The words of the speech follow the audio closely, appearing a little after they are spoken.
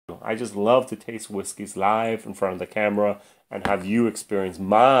I just love to taste whiskeys live in front of the camera and have you experience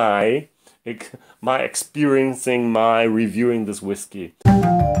my reviewing this whiskey.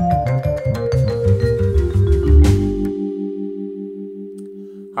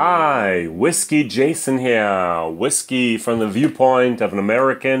 Hi, WhiskyJason here. Whiskey from the viewpoint of an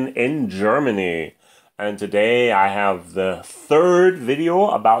American in Germany. And today I have the third video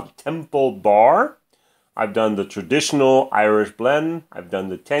about Temple Bar. I've done the traditional Irish blend, I've done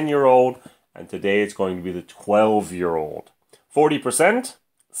the 10-year-old, and today it's going to be the 12-year-old. 40%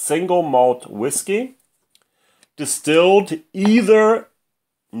 single malt whiskey, distilled either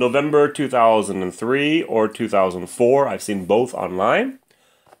November 2003 or 2004. I've seen both online.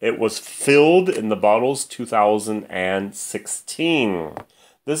 It was filled in the bottles 2016.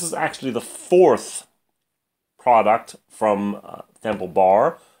 This is actually the fourth product from Temple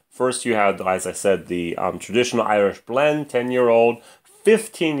Bar. First you had, as I said, the traditional Irish blend, 10-year-old,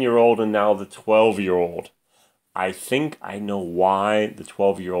 15-year-old, and now the 12-year-old. I think I know why the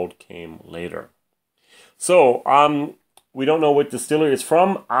 12-year-old came later. So, we don't know what distillery it's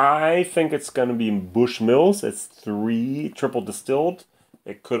from. I think it's going to be Bushmills. It's 3 triple distilled.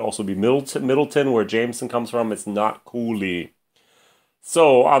 It could also be Middleton, where Jameson comes from. It's not Cooley.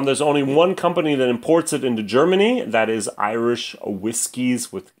 So, there's only one company that imports it into Germany. That is Irish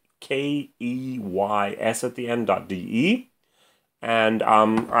Whiskies with Keys at the end, .de. And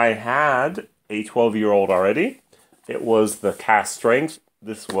I had a 12-year-old already. It was the cask strength.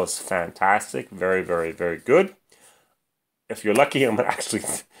 This was fantastic. Very, very, very good. If you're lucky, I'm going to actually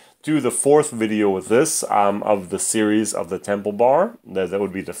do the fourth video with this of the series of the Temple Bar. That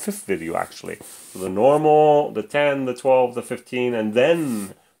would be the fifth video, actually. So the normal, the 10, the 12, the 15, and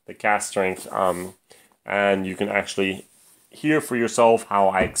then the cask strength. And you can actually hear for yourself how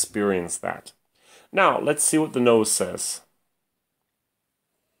I experienced that. Now, let's see what the nose says.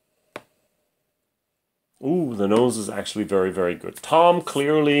 Ooh, the nose is actually very, very good. Tom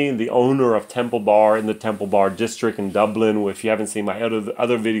Cleary, the owner of Temple Bar in the Temple Bar district in Dublin. If you haven't seen my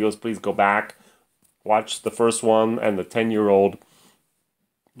other videos, please go back. Watch the first one and the 10-year-old.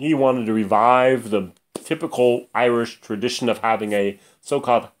 He wanted to revive the typical Irish tradition of having a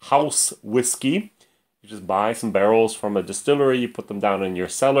so-called house whiskey. You just buy some barrels from a distillery, you put them down in your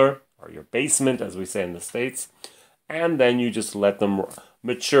cellar, or your basement, as we say in the States, and then you just let them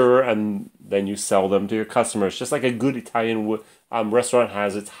mature, and then you sell them to your customers. Just like a good Italian restaurant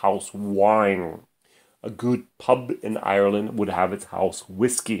has its house wine. A good pub in Ireland would have its house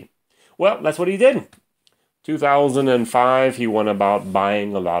whiskey. Well, that's what he did. 2005, he went about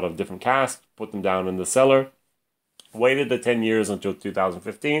buying a lot of different casks, put them down in the cellar, waited the 10 years until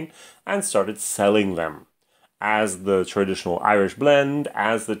 2015, and started selling them as the traditional Irish blend,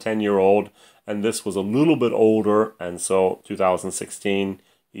 as the 10-year-old, and this was a little bit older, and so 2016,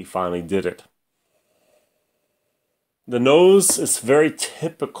 he finally did it. The nose is very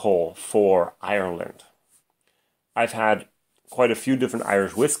typical for Ireland. I've had quite a few different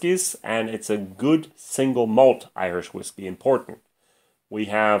Irish whiskies, and it's a good single malt Irish whiskey, important. We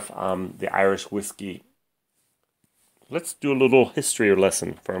have the Irish whiskey. Let's do a little history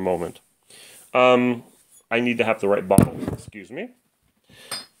lesson for a moment. I need to have the right bottle, excuse me.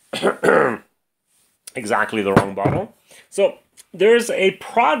 Exactly the wrong bottle. So there's a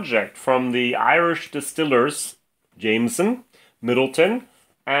project from the Irish distillers, Jameson, Middleton,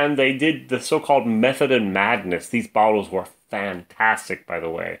 and they did the so-called Method and Madness. These bottles were fantastic, by the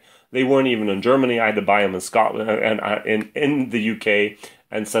way. They weren't even in Germany. I had to buy them in Scotland and in the UK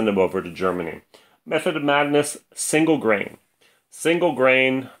and send them over to Germany. Method of Madness, single grain. Single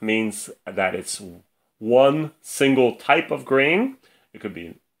grain means that it's one single type of grain. It could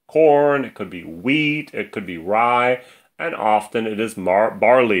be corn, it could be wheat, it could be rye, and often it is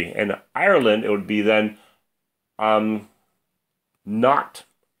barley. In Ireland, it would be then not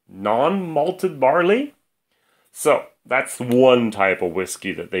non-malted barley. So that's one type of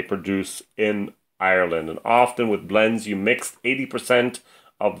whiskey that they produce in Ireland. And often with blends, you mix 80%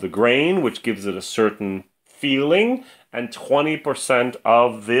 of the grain, which gives it a certain feeling, and 20%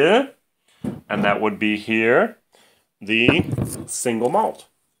 of the, and that would be here, the single malt.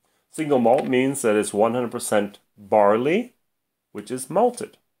 Single malt means that it's 100% barley, which is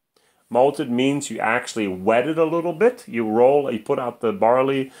malted. Malted means you actually wet it a little bit. You put out the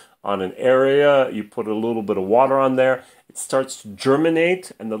barley on an area, you put a little bit of water on there, it starts to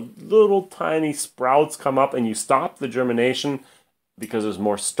germinate, and the little tiny sprouts come up, and you stop the germination because there's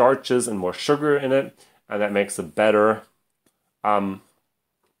more starches and more sugar in it, and that makes a better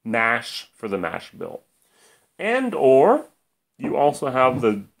mash for the mash bill. And or you also have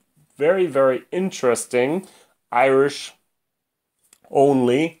the very, very interesting Irish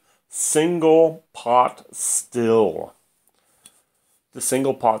only single pot still. The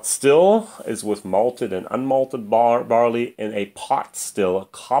single pot still is with malted and unmalted barley in a pot still, a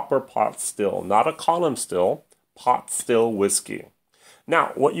copper pot still, not a column still, pot still whiskey.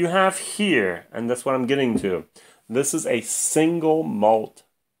 Now, what you have here, and that's what I'm getting to, this is a single malt,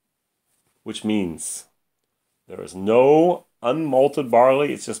 which means there is no unmalted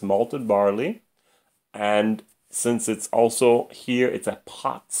barley, it's just malted barley. And since it's also here, it's a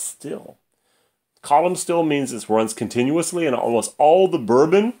pot still. Column still means it runs continuously, and almost all the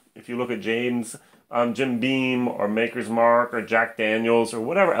bourbon, if you look at Jim Beam or Maker's Mark or Jack Daniels or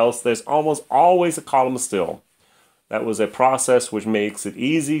whatever else, there's almost always a column still. That was a process which makes it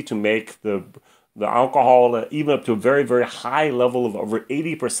easy to make the alcohol even up to a very, very high level of over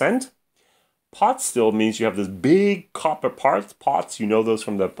 80%. Pot still means you have this big copper pots. You know those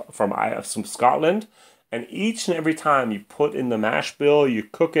from Scotland, and each and every time you put in the mash bill, you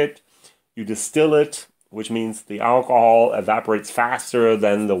cook it. You distill it, which means the alcohol evaporates faster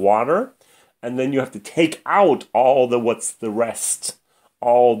than the water. And then you have to take out all what's the rest.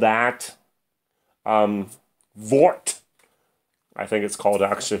 All that wort, I think it's called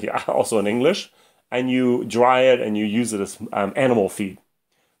actually, also in English. And you dry it and you use it as animal feed.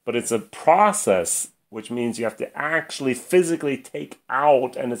 But it's a process, which means you have to actually physically take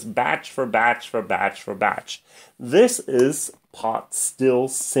out, and it's batch for batch for batch for batch. This is pot still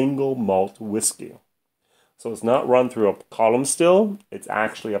single malt whiskey. So it's not run through a column still, it's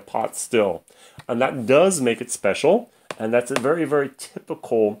actually a pot still. And that does make it special, and that's a very, very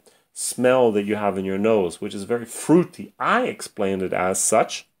typical smell that you have in your nose, which is very fruity. I explained it as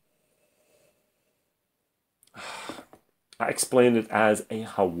such. I explained it as a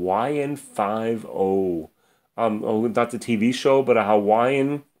Hawaiian 5-0. Not the TV show, but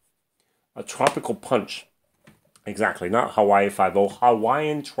a tropical punch. Exactly, not Hawaii 5-0,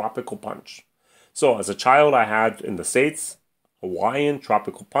 Hawaiian tropical punch. So as a child, I had in the States, Hawaiian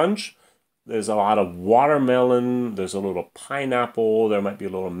tropical punch. There's a lot of watermelon, there's a little pineapple, there might be a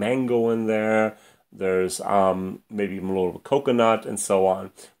little mango in there. There's maybe a little coconut and so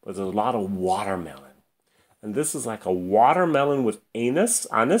on. But there's a lot of watermelon. And this is like a watermelon with anise.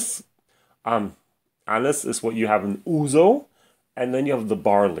 Anise is what you have in ouzo. And then you have the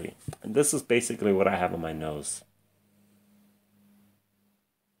barley. And this is basically what I have on my nose.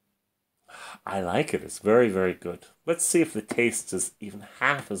 I like it. It's very, very good. Let's see if the taste is even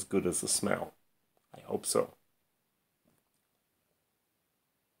half as good as the smell. I hope so.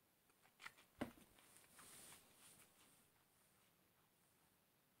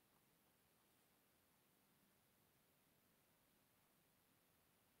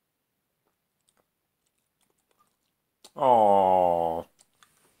 Oh,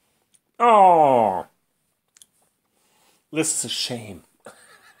 oh, this is a shame.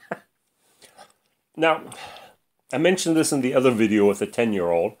 Now, I mentioned this in the other video with the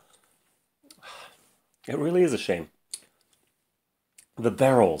 10-year-old. It really is a shame. The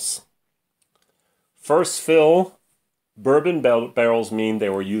barrels. First fill, bourbon barrels mean they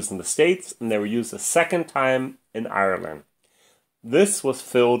were used in the States, and they were used a second time in Ireland. This was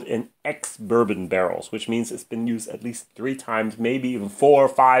filled in ex-bourbon barrels, which means it's been used at least 3 times, maybe even 4,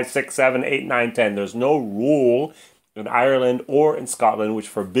 5, 6, 7, 8, 9, 10. There's no rule in Ireland or in Scotland which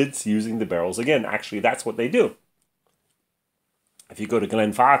forbids using the barrels again. Actually, that's what they do. If you go to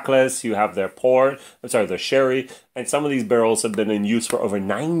Glenfarclas, you have their their sherry, and some of these barrels have been in use for over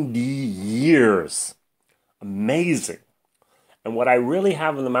 90 years. Amazing. And what I really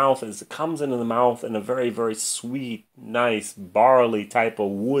have in the mouth is it comes into the mouth in a very, very sweet, nice, barley type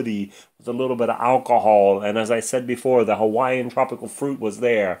of woody with a little bit of alcohol. And as I said before, the Hawaiian tropical fruit was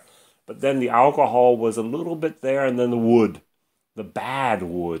there. But then the alcohol was a little bit there, and then the wood, the bad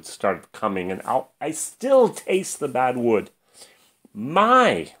wood started coming. And I still taste the bad wood.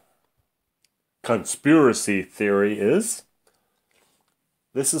 My conspiracy theory is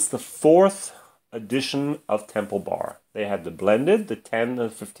this is the 4th edition of Temple Bar. They had the blended, the 10 and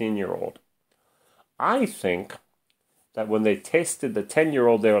the 15-year-old. I think that when they tasted the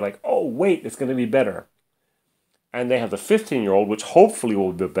 10-year-old, they were like, oh, wait, it's going to be better. And they have the 15-year-old, which hopefully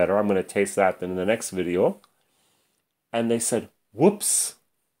will be better. I'm going to taste that in the next video. And they said, whoops,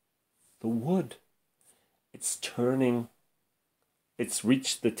 the wood. It's turning. It's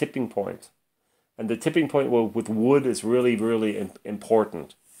reached the tipping point. And the tipping point with wood is really, really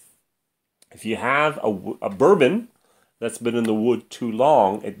important. If you have a bourbon that's been in the wood too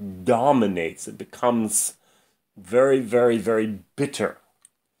long, it dominates. It becomes very, very, very bitter.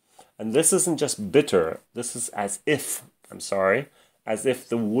 And this isn't just bitter. This is as if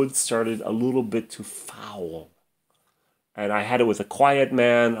the wood started a little bit to foul. And I had it with a Quiet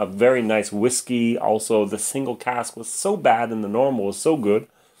Man, a very nice whiskey. Also, the single cask was so bad and the normal was so good.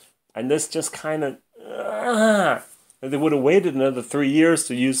 And this just kind of... If they would have waited another 3 years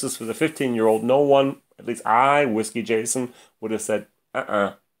to use this for the 15-year-old, no one, at least I, WhiskyJason, would have said,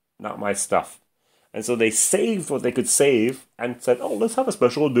 not my stuff. And so they saved what they could save and said, oh, let's have a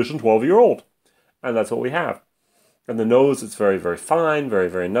special edition 12-year-old. And that's what we have. And the nose is very, very fine, very,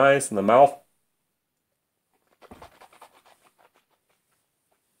 very nice. And the mouth,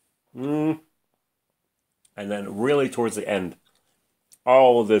 and then really towards the end,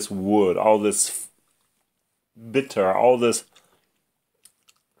 all this wood, all this bitter, all this,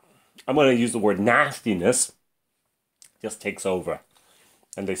 I'm going to use the word nastiness, just takes over.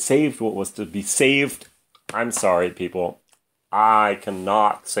 And they saved what was to be saved. I'm sorry, people. I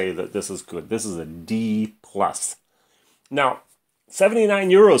cannot say that this is good. This is a D+. Now, 79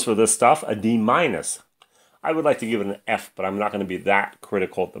 euros for this stuff, a D-. I would like to give it an F, but I'm not going to be that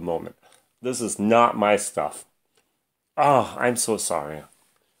critical at the moment. This is not my stuff. Oh, I'm so sorry.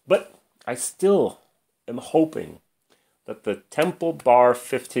 But I still am hoping that the Temple Bar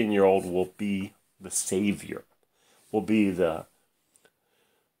 15-year-old will be the savior, will be the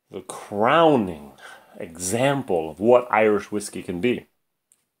crowning example of what Irish whiskey can be.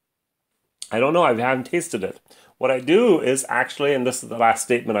 I don't know, I haven't tasted it. What I do is actually, and this is the last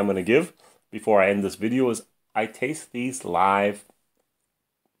statement I'm going to give before I end this video, is I taste these live.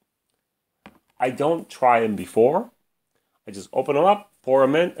 I don't try them before. I just open them up, pour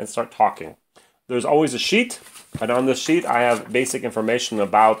them in, and start talking. There's always a sheet, and on this sheet I have basic information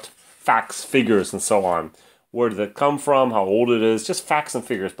about facts, figures, and so on. Where did it come from, how old it is, just facts and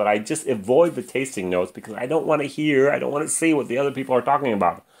figures. But I just avoid the tasting notes because I don't want to hear, I don't want to see what the other people are talking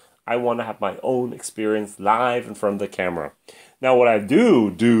about. I want to have my own experience live in front of the camera. Now what I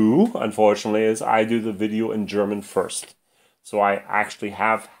do, unfortunately, is I do the video in German first. So I actually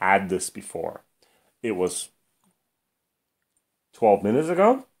have had this before. It was 12 minutes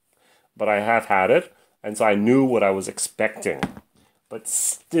ago, but I have had it. And so I knew what I was expecting. But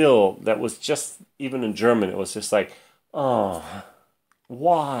still, that was just, even in German, it was just like, oh,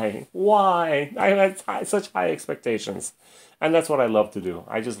 why? I had such high expectations. And that's what I love to do.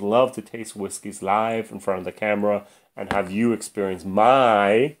 I just love to taste whiskeys live in front of the camera and have you experience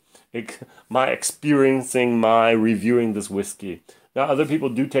my reviewing this whiskey. Now, other people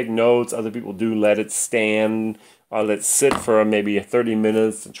do take notes. Other people do let it stand. Let it sit for maybe 30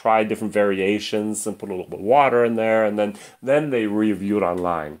 minutes and try different variations and put a little bit of water in there. And then they review it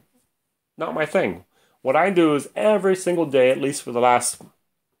online. Not my thing. What I do is every single day, at least for the last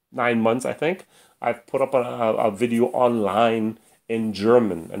 9 months, I think, I've put up a video online in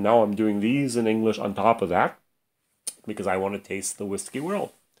German. And now I'm doing these in English on top of that because I want to taste the whiskey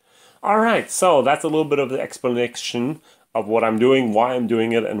world. All right, so that's a little bit of the explanation of what I'm doing, why I'm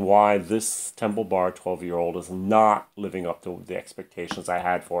doing it, and why this Temple Bar 12-year-old is not living up to the expectations I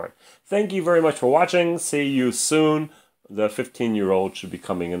had for it. Thank you very much for watching. See you soon. The 15-year-old should be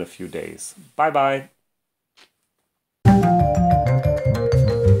coming in a few days. Bye-bye.